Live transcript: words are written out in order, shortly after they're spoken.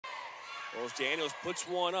Rose Daniels puts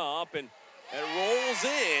one up, and it rolls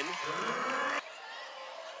in.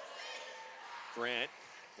 Grant.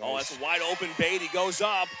 Nice. Oh, that's a wide open Beatty. Goes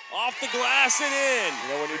up, off the glass and in.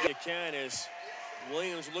 You know when you can is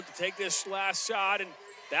Williams look to take this last shot, and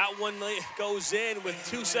that one goes in with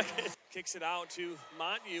 2 seconds. Kicks it out to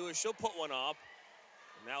Montague, and she'll put one up.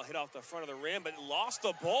 And now hit off the front of the rim, but lost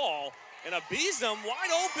the ball. And a Beeson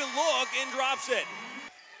wide open look and drops it.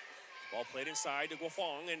 Ball played inside to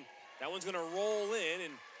Guafong, and that one's going to roll in,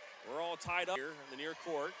 and we're all tied up here in the near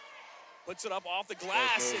court. Puts it up off the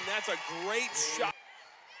glass, and that's a great shot.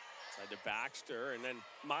 Inside to Baxter, and then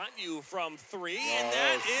Montague from three, and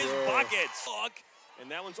that is buckets. And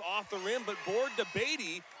that one's off the rim, but board to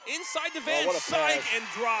Beatty inside the Van Syke and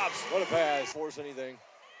drops. What a pass! Force anything.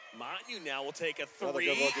 Montague now will take a three,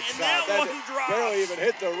 and shot. that one drops. Barely even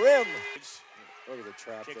hit the rim. Look at the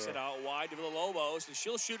trap. Kicks there. It out wide to Villalobos, and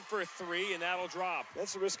she'll shoot for a three, and that'll drop.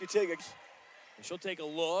 That's a risky take. And she'll take a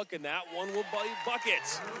look, and that one will be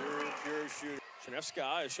buckets. Pure shooter.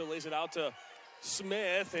 Chanevska, as she'll lays it out to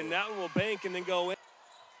Smith, and that one will bank and then go in.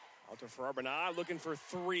 Out to Farabana, looking for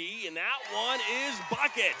three, and that one is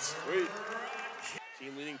buckets. Sweet.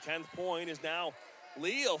 Team leading 10th point is now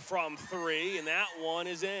Leo from three, and that one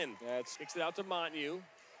is in. Kicks it out to Montague.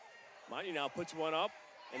 Montague now puts one up,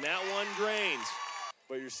 and that one drains.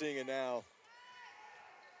 But you're seeing it now.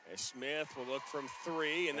 As Smith will look from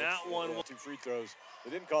three, and that one will. 2 free throws.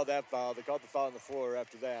 They didn't call that foul. They called the foul on the floor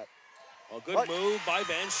after that. A good move by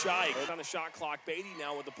Van Syke. On the shot clock, Beatty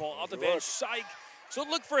now with the ball out to Van Syke. So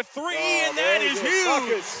look for three, and that is huge.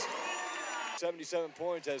 Buckets. 77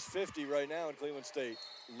 points, has 50 right now in Cleveland State.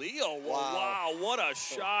 Leo, wow, what a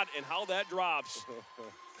shot, and how that drops.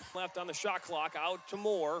 Left on the shot clock, out to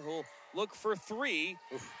Moore, who'll look for three.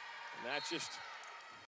 And that's just